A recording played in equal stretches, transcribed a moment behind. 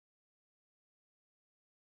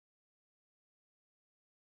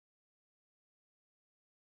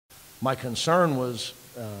My concern was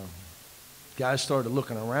guys started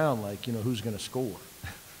looking around like, who's going to score?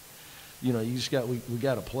 You just we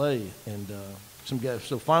got to play. And some guys,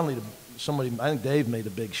 so finally somebody, I think Dave made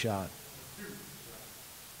a big shot.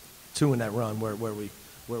 2 in that run where we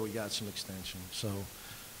got some extension. So,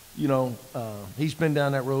 he's been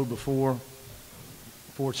down that road before.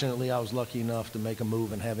 Fortunately, I was lucky enough to make a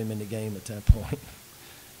move and have him in the game at that point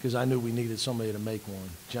because I knew we needed somebody to make one.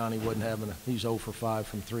 Johnny wasn't having he's 0 for 5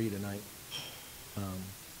 from 3 tonight.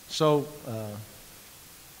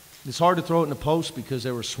 It's hard to throw it in the post because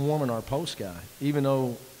they were swarming our post guy. Even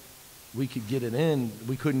though we could get it in,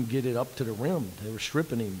 we couldn't get it up to the rim. They were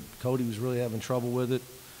stripping him. Cody was really having trouble with it.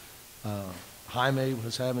 Jaime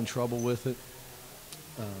was having trouble with it.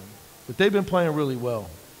 But they've been playing really well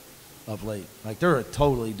of late. Like, they're a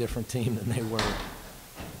totally different team than they were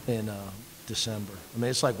in December. I mean,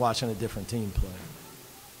 it's like watching a different team play.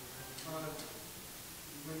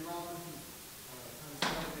 When you're all kind of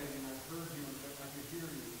celebrating, I heard you, I could hear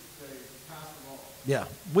you say, pass the ball. Yeah.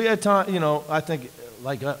 We had time, I think,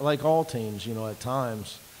 like all teams, at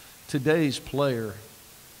times, today's player,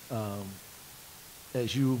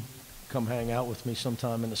 as you come hang out with me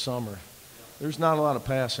sometime in the summer, there's not a lot of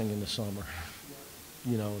passing in the summer.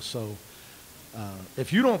 So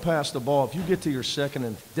if you don't pass the ball, if you get to your second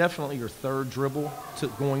and definitely your third dribble to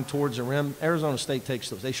going towards the rim, Arizona State takes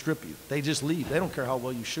those. They strip you. They just leave. They don't care how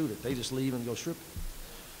well you shoot it. They just leave and go strip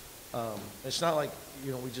you. It's not like,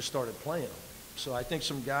 we just started playing them. So I think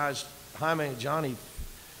some guys, Jaime and Johnny,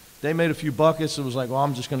 they made a few buckets. It was like, well,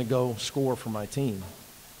 I'm just going to go score for my team.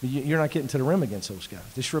 You're not getting to the rim against those guys.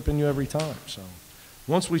 They're stripping you every time. So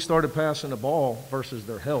once we started passing the ball versus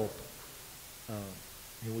their help,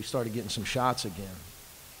 we started getting some shots again.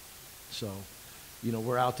 So,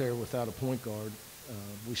 we're out there without a point guard.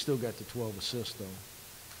 We still got the 12 assists, though.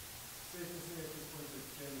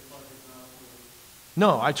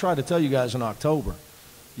 No, I tried to tell you guys in October.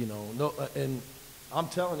 And I'm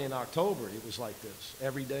telling you, in October, it was like this.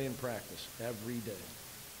 Every day in practice, every day.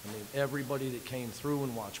 I mean, everybody that came through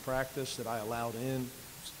and watched practice that I allowed in,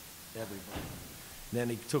 everybody. And then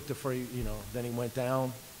he took the free, then he went down.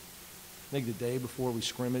 I think the day before we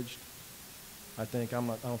scrimmaged, I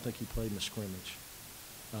don't think he played in the scrimmage.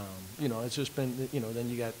 It's just been, then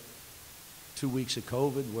you got 2 weeks of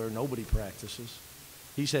COVID where nobody practices.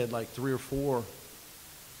 He's had like 3 or 4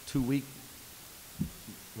 2-week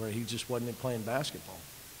where he just wasn't playing basketball.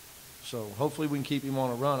 So hopefully we can keep him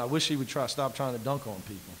on a run. I wish he would stop trying to dunk on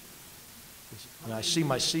people. And I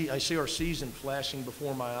see our season flashing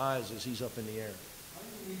before my eyes as he's up in the air. How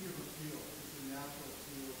unique of a feel is the natural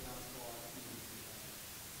feel of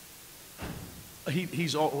basketball?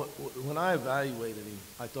 He's all. When I evaluated him,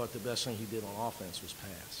 I thought the best thing he did on offense was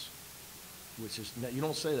pass, which is, you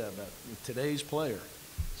don't say that about today's player.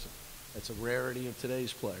 That's a rarity of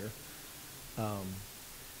today's player.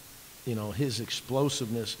 His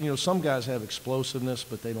explosiveness. Some guys have explosiveness,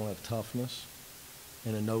 but they don't have toughness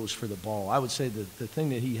and a nose for the ball. I would say that the thing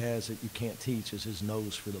that he has that you can't teach is his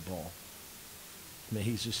nose for the ball. I mean,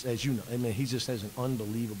 he's just, as you know, he just has an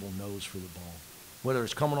unbelievable nose for the ball. Whether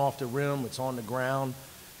it's coming off the rim, it's on the ground,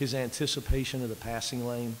 his anticipation of the passing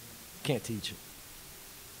lane, can't teach it.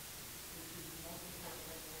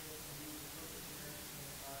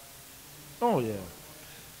 Oh, yeah.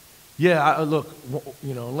 Yeah, look,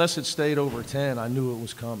 unless it stayed over 10, I knew it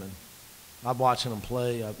was coming. I'm watching them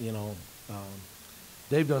play,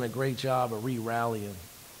 they've done a great job of re-rallying.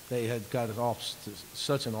 They had got it off to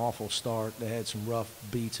such an awful start. They had some rough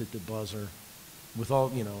beats at the buzzer. With all,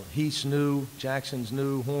 Heath's new, Jackson's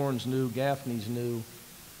new, Horn's new, Gaffney's new.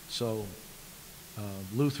 So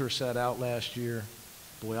Luther sat out last year.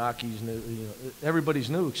 Boyaki's new. Everybody's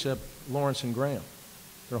new except Lawrence and Graham,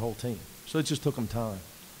 their whole team. So it just took them time.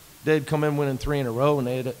 They'd come in winning 3 in a row, and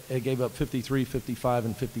they gave up 53, 55,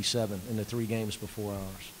 and 57 in the 3 games before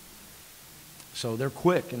ours. So they're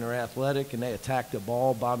quick, and they're athletic, and they attack the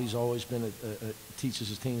ball. Bobby's always been teaches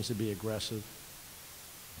his teams to be aggressive.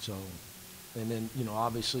 So, and then,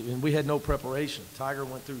 obviously, and we had no preparation. Tiger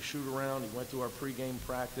went through shoot-around. He went through our pregame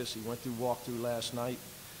practice. He went through walkthrough last night,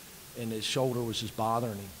 and his shoulder was just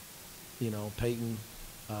bothering him. Peyton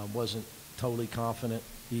wasn't totally confident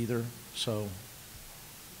either. So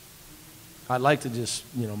I'd like to just,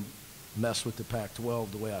 mess with the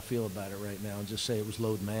Pac-12 the way I feel about it right now and just say it was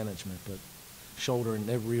load management, but shoulder and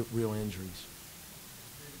real injuries.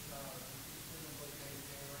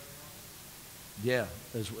 Yeah,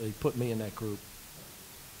 he put me in that group.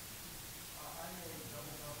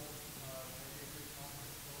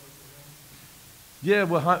 Yeah,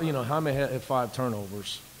 well, Jaime had 5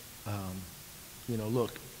 turnovers.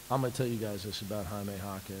 Look, I'm going to tell you guys this about Jaime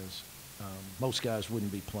Jaquez. most guys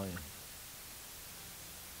wouldn't be playing.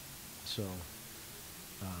 So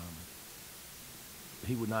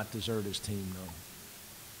he would not desert his team, no.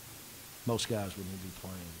 Most guys wouldn't be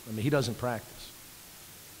playing. I mean, he doesn't practice.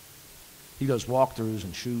 He does walkthroughs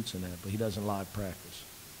and shoots and that, but he doesn't live practice,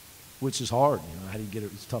 which is hard. You know, how do you get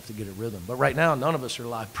it? It's tough to get a rhythm. But right now, none of us are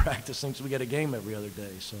live practicing, so we get a game every other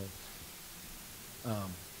day. So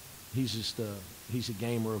he's just he's a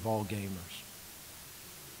gamer of all gamers.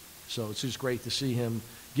 So it's just great to see him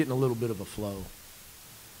getting a little bit of a flow.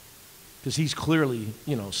 Because he's clearly,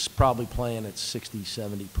 you know, probably playing at 60,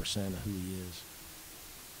 70% of who he is.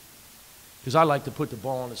 Because I like to put the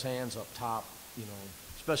ball in his hands up top, you know,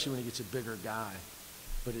 especially when he gets a bigger guy.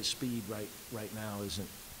 But his speed right now isn't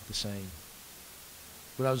the same.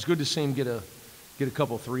 But it was good to see him get a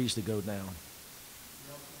couple threes to go down.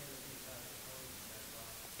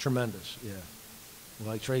 Tremendous, yeah.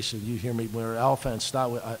 Like Tracy, you hear me, when our offense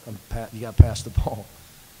stopped, you got past the ball.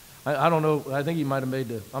 I don't know, I think he might have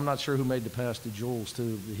made I'm not sure who made the pass to Jules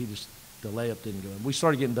too, but the layup didn't go in. We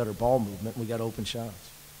started getting better ball movement, and we got open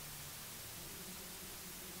shots.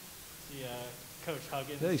 See, Coach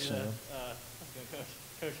Huggins, Hey, Sam.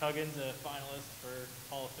 Coach Huggins, a finalist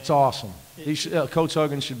for Hall of Fame. It's awesome. Coach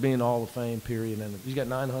Huggins should be in the Hall of Fame, period. And he's got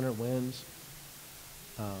 900 wins.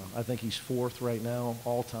 I think he's 4th right now,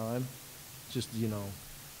 all time. Just, you know,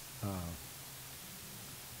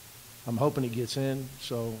 I'm hoping he gets in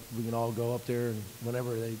so we can all go up there and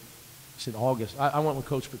whenever it's in August. I went when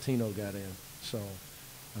Coach Patino got in, so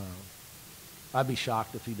I'd be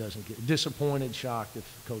shocked if he doesn't get, disappointed, shocked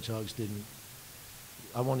if Coach Huggs didn't.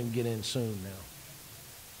 I want him to get in soon now.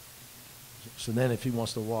 So then if he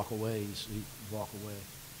wants to walk away, he'd walk away.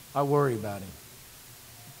 I worry about him.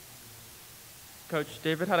 Coach,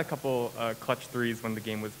 David had a couple clutch threes when the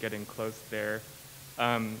game was getting close there.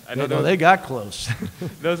 I know they got close.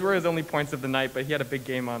 Those were his only points of the night, but he had a big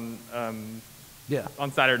game on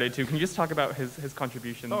Saturday too. Can you just talk about his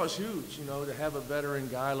contributions? Oh, it's huge, you know, to have a veteran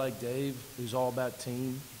guy like Dave who's all about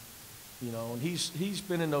team, you know, and he's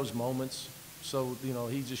been in those moments, so, you know,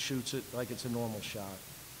 he just shoots it like it's a normal shot.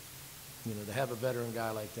 You know, to have a veteran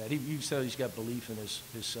guy like that. You said he's got belief in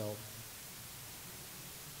himself.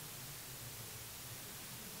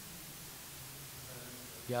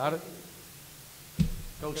 Got it?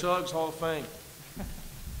 Coach Huggs, Hall of Fame.